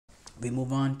We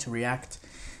move on to react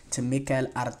to Mikel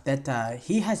Arteta.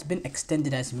 He has been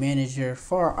extended as manager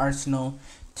for Arsenal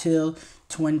till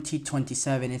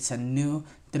 2027. It's a new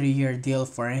 3-year deal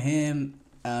for him.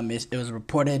 It was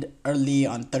reported early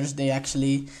on Thursday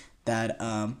actually that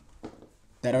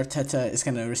that Arteta is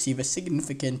gonna receive a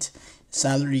significant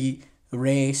salary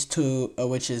raise to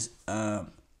which is right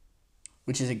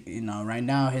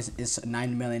now his is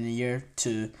 9 million a year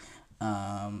to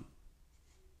on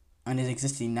his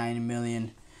existing 9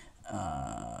 million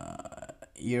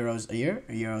euros a year,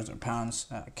 euros or pounds.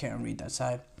 I can't read that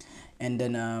side. And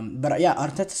then, but yeah,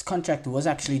 Arteta's contract was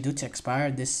actually due to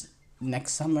expire this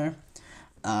next summer.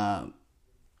 Uh,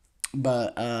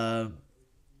 but uh,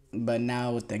 but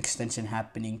now with the extension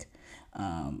happening,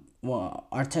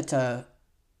 Arteta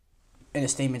in a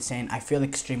statement saying, "I feel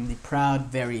extremely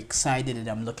proud, very excited, and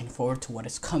I'm looking forward to what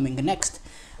is coming next.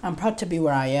 I'm proud to be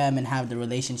where I am and have the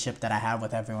relationship that I have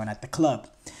with everyone at the club.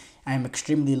 I am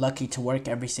extremely lucky to work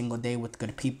every single day with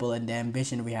good people and the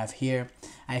ambition we have here.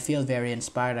 I feel very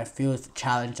inspired. I feel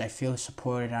challenged. I feel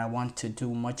supported. And I want to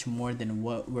do much more than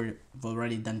what we've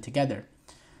already done together.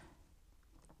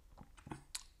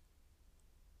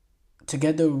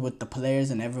 Together with the players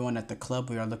and everyone at the club,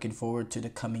 we are looking forward to the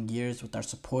coming years with our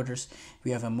supporters.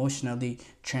 We have emotionally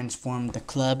transformed the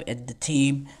club and the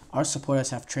team. Our supporters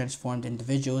have transformed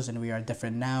individuals and we are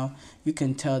different now. You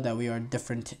can tell that we are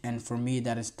different, and for me,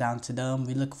 that is down to them.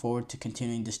 We look forward to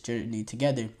continuing this journey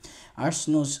together."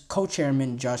 Arsenal's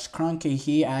co-chairman Josh Kroenke,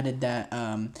 he added that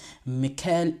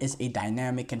Mikel is a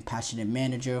dynamic and passionate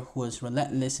manager who is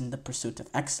relentless in the pursuit of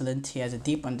excellence. He has a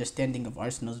deep understanding of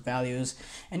Arsenal's values,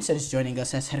 and since joining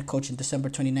us as head coach in December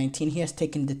 2019, he has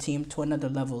taken the team to another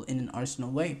level in an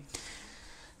Arsenal way.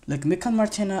 Like Mikel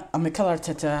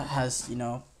Arteta has,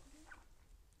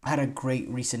 had a great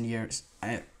recent years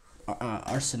at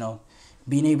Arsenal,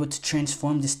 being able to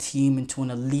transform this team into an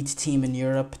elite team in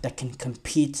Europe that can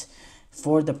compete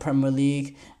for the Premier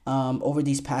League over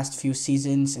these past few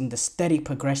seasons, and the steady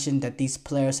progression that these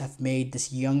players have made,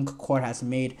 this young core has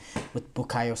made with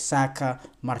Bukayo Saka,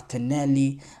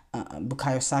 Martinelli,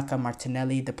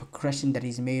 the progression that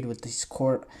he's made with this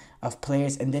core of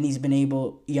players, and then he's been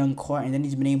able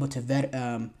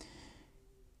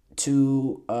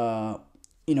to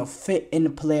fit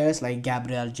in players like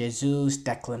Gabriel Jesus,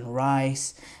 Declan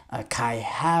Rice, Kai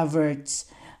Havertz,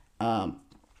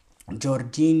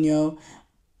 Jorginho,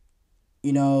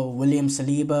 William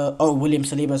Saliba. Oh, William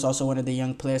Saliba is also one of the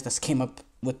young players that came up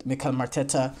with Mikel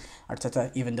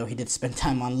Arteta, even though he did spend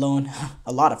time on loan,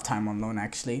 a lot of time on loan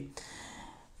actually.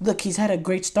 Look, he's had a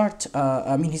great start.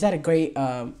 He's had a great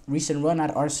recent run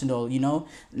at Arsenal.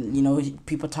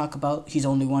 People talk about he's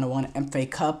only won one FA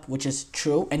Cup, which is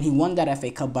true, and he won that FA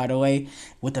Cup, by the way,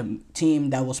 with a team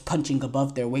that was punching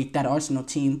above their weight. That Arsenal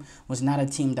team was not a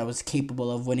team that was capable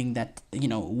of winning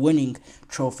winning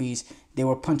trophies. They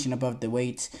were punching above the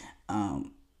weight.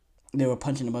 They were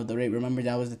punching above the rate. Remember,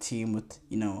 that was the team with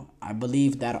I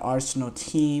believe that Arsenal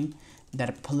team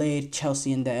that played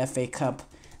Chelsea in the FA Cup.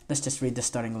 Let's just read the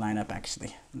starting lineup,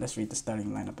 actually. Let's read the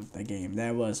starting lineup of the game.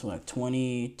 That was,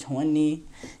 2020?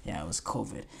 Yeah, it was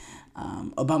COVID.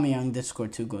 Aubameyang did score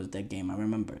 2 goals that game, I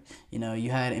remember. You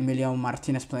had Emilio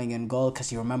Martinez playing in goal,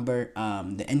 because you remember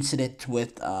the incident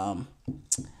with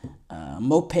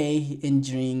Mope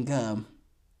injuring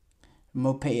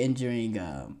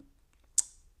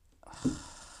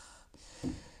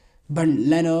Bernd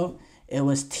Leno. It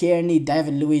was Tierney,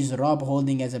 David Luiz, Rob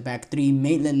Holding as a back three,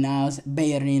 Maitland-Niles,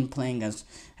 Bellerin playing as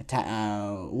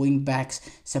wing backs,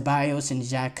 Ceballos and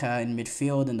Xhaka in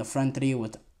midfield, in the front three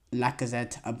with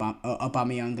Lacazette,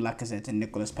 Aubameyang, Lacazette, and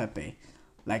Nicolas Pepe.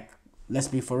 Let's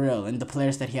be for real. And the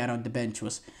players that he had on the bench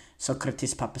was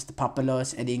Socrates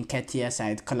Papadopoulos, Eddie Nketiah,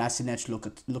 Said Kolasinac,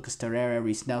 Lucas Torreira,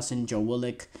 Reece Nelson, Joe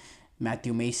Willock,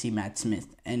 Matthew Macy, Matt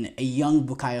Smith, and a young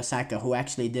Bukayo Saka who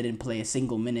actually didn't play a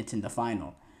single minute in the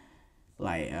final.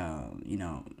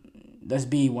 Let's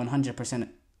be 100%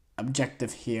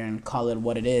 objective here and call it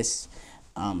what it is.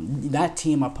 That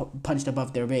team are punched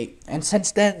above their weight. And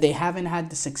since then, they haven't had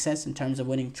the success in terms of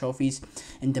winning trophies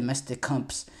in domestic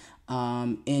cups,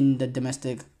 in the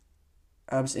domestic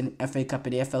in FA Cup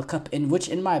and EFL Cup, in which,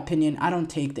 in my opinion, I don't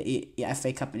take the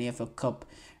FA Cup and EFL Cup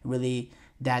really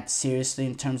that seriously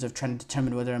in terms of trying to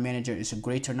determine whether a manager is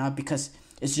great or not, because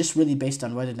it's just really based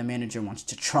on whether the manager wants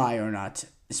to try or not,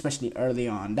 especially early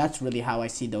on. That's really how I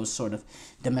see those sort of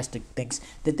domestic things.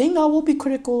 The thing I will be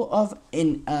critical of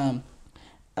in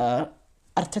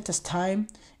Arteta's time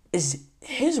is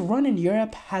his run in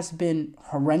Europe has been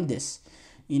horrendous.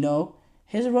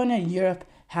 His run in Europe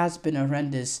has been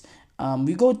horrendous.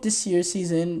 We go this year's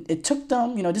season. It took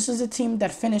them, this is a team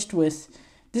that finished with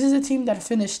This is a team that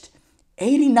finished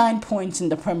 89 points in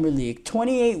the Premier League,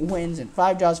 28 wins and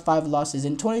 5 draws, 5 losses.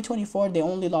 In 2024, they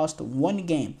only lost one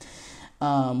game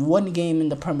in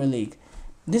the Premier League.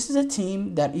 This is a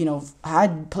team that,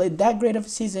 had played that great of a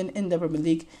season in the Premier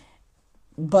League,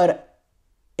 but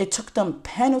it took them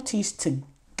penalties to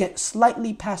get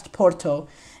slightly past Porto,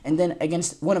 and then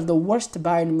against one of the worst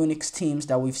Bayern Munich's teams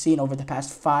that we've seen over the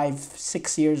past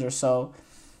 5-6 years or so,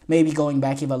 maybe going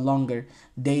back even longer,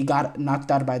 they got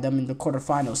knocked out by them in the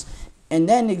quarterfinals. And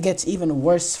then it gets even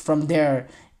worse from there.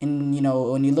 And,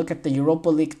 when you look at the Europa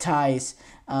League ties,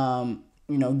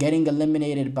 getting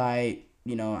eliminated by,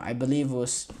 I believe it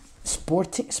was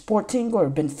Sporting or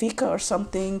Benfica or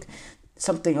something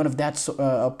out of that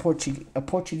a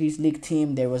Portuguese league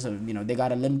team. There was they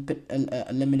got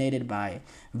eliminated by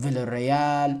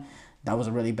Villarreal. That was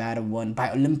a really bad one. By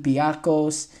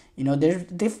Olympiacos.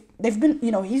 They've been,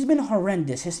 he's been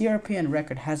horrendous. His European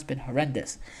record has been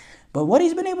horrendous. But what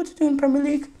he's been able to do in Premier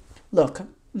League, look,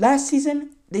 last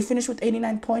season they finished with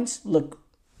 89 points. Look,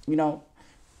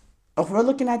 if we're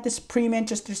looking at this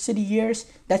pre-Manchester City years,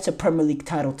 that's a Premier League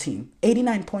title team.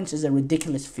 89 points is a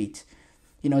ridiculous feat.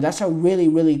 That's a really,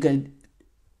 really good,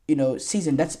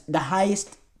 season. That's the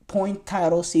highest point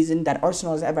title season that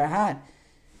Arsenal has ever had.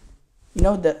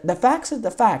 The facts is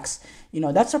the facts.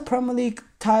 That's a Premier League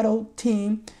title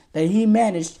team that he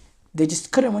managed. They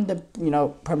just couldn't win the,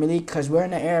 Premier League because we're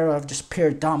in an era of just pure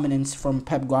dominance from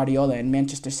Pep Guardiola and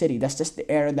Manchester City. That's just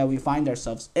the era that we find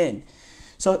ourselves in.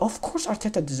 So, of course,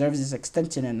 Arteta deserves this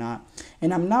extension and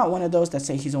I'm not one of those that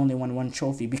say he's only won one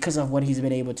trophy because of what he's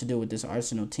been able to do with this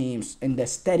Arsenal team and the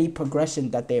steady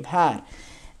progression that they've had.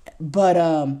 But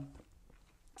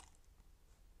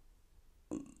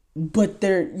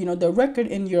their record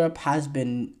in Europe has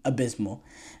been abysmal.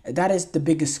 That is the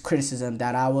biggest criticism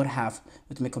that I would have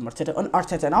with Mikel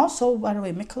Arteta. And also, by the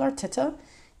way, Mikel Arteta,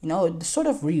 sort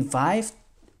of revived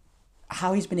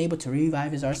how he's been able to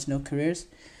revive his Arsenal careers.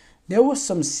 There was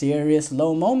some serious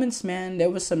low moments, man. We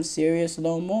know that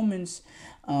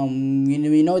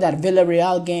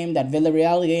Villarreal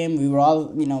game, we were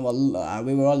all,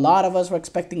 a lot of us were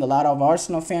expecting, a lot of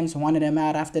Arsenal fans wanted him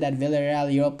out after that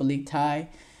Villarreal Europa League tie.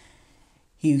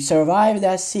 He survived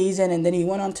that season, and then he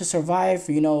went on to survive,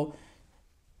 that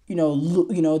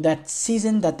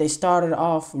season that they started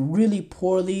off really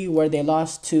poorly, where they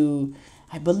lost to,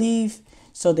 I believe,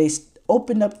 so they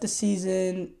opened up the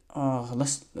season.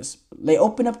 They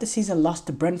opened up the season, lost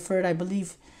to Brentford, I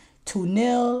believe,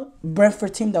 2-0.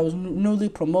 Brentford team that was newly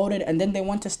promoted, and then they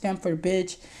went to Stamford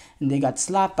Bridge, and they got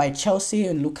slapped by Chelsea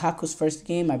in Lukaku's first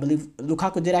game. I believe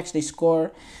Lukaku did actually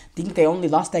score. I think they only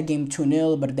lost that game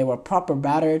 2-0, but they were proper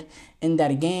battered in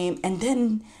that game. And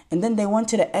then they went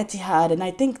to the Etihad, and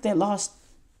I think they lost.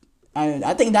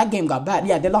 I think that game got bad.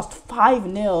 Yeah, they lost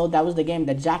 5-0. That was the game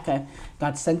that Xhaka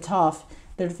got sent off.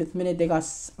 35th minute, they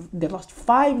lost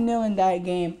 5-0 in that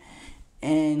game.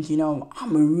 And,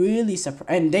 I'm really surprised.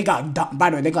 And they got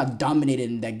dominated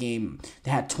in that game.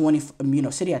 They had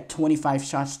City had 25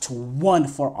 shots to 1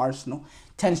 for Arsenal.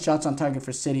 10 shots on target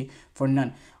for City for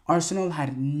none. Arsenal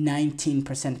had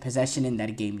 19% possession in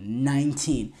that game.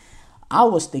 19. I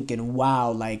was thinking,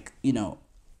 wow, the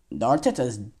Arteta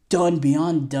is done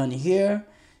beyond done here.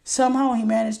 Somehow he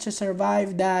managed to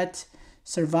survive that.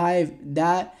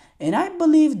 And I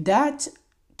believe that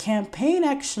campaign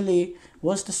actually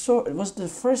was the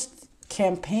first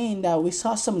campaign that we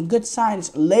saw some good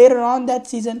signs. Later on that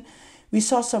season, we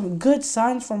saw some good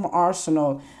signs from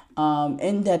Arsenal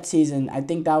in that season. I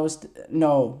think that was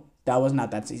that was not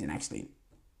that season actually.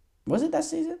 Was it that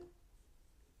season?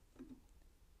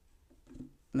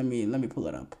 Let me pull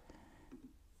it up.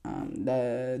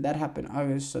 That happened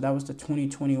August, so that was the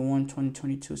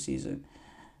 2021-2022 season.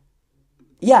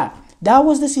 Yeah, that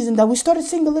was the season that we started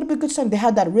seeing a little bit good sign. They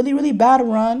had that really, really bad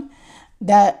run,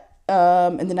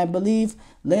 and then I believe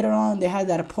later on they had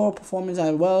that poor performance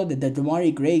as well. The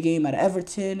Demarai Gray game at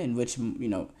Everton, in which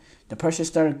the pressure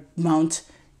started mount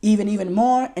even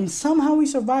more, and somehow we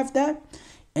survived that.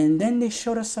 And then they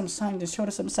showed us some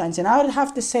signs. And I would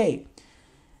have to say,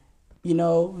 in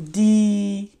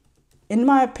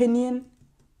my opinion,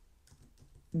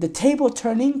 the table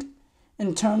turning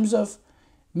in terms of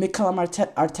Mikel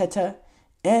Arteta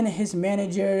and his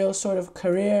managerial sort of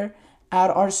career at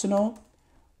Arsenal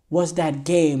was that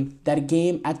game at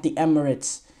the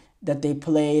Emirates that they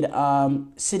played.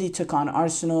 City took on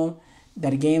Arsenal.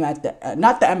 That game at the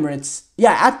at the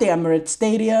Emirates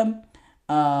Stadium.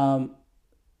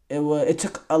 It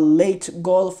took a late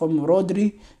goal from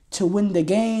Rodri to win the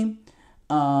game.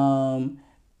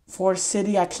 For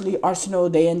City, actually, Arsenal,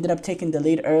 they ended up taking the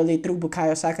lead early through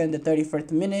Bukayo Saka in the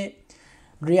 31st minute.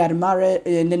 Riyad Mahrez,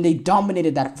 and then they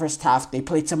dominated that first half. They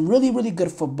played some really, really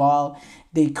good football.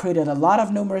 They created a lot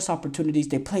of numerous opportunities.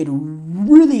 They played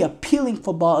really appealing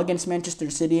football against Manchester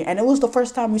City, and it was the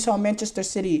first time we saw Manchester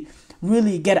City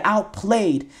really get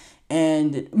outplayed.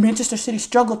 And Manchester City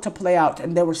struggled to play out,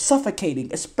 and they were suffocating,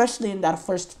 especially in that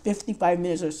first 55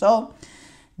 minutes or so.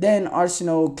 Then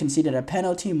Arsenal conceded a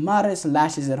penalty. Mahrez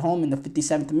lashes it home in the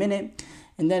 57th minute.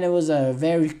 And then it was a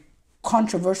very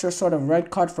controversial sort of red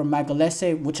card from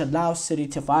Magalhaes, which allows City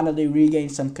to finally regain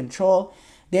some control.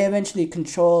 They eventually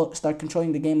start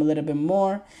controlling the game a little bit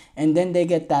more, and then they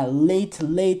get that late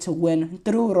win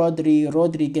through Rodri.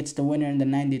 Rodri gets the winner in the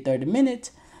 93rd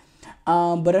minute.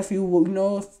 But if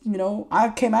I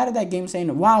came out of that game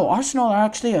saying, wow, Arsenal are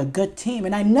actually a good team,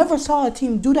 and I never saw a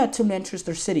team do that to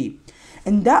Manchester City.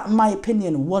 And that, in my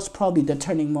opinion, was probably the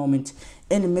turning moment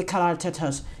in Mikel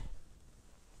Arteta's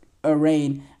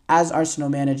reign as Arsenal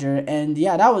manager. And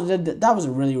yeah, that was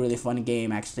a really, really fun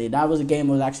game, actually. That was a game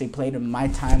that was actually played in my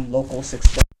time, local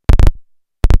 6:30.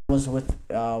 I was with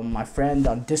my friend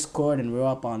on Discord, and we were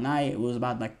up all night. It was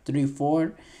about like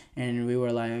 3-4, and we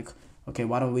were like, okay,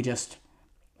 why don't we just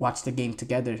watch the game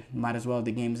together? Might as well.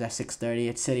 The game's at 6:30.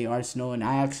 It's City Arsenal, and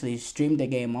I actually streamed the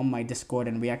game on my Discord,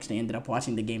 and we actually ended up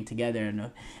watching the game together.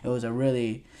 And it was a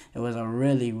really,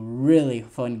 really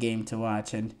fun game to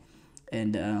watch. And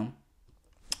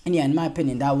yeah, in my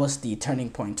opinion, that was the turning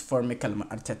point for Mikel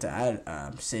Arteta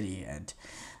at City. And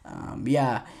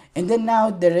yeah, and then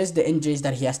now there is the injuries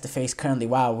that he has to face currently.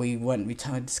 Wow, we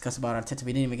discuss about Arteta.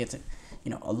 We didn't even get to,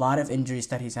 a lot of injuries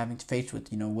that he's having to face with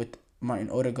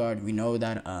Martin Odegaard. We know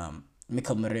that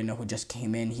Mikel Merino, who just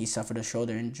came in, he suffered a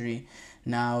shoulder injury.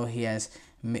 Now he has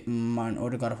Martin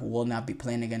Odegaard, who will not be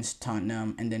playing against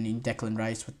Tottenham, and then Declan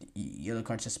Rice with yellow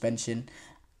card suspension.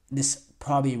 This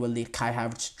probably will lead Kai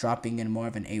Havertz dropping in more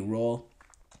of an 8 role,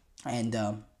 and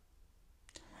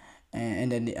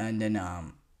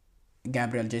then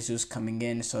Gabriel Jesus coming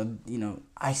in. So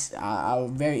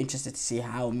I'm very interested to see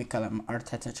how Mikel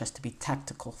Arteta tries to be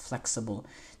tactically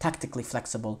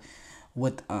flexible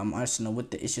with Arsenal,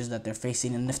 with the issues that they're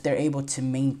facing, and if they're able to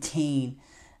maintain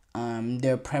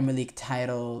their Premier League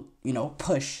title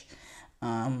push,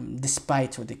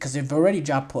 despite because they've already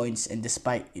dropped points, and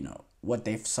despite what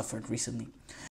they've suffered recently.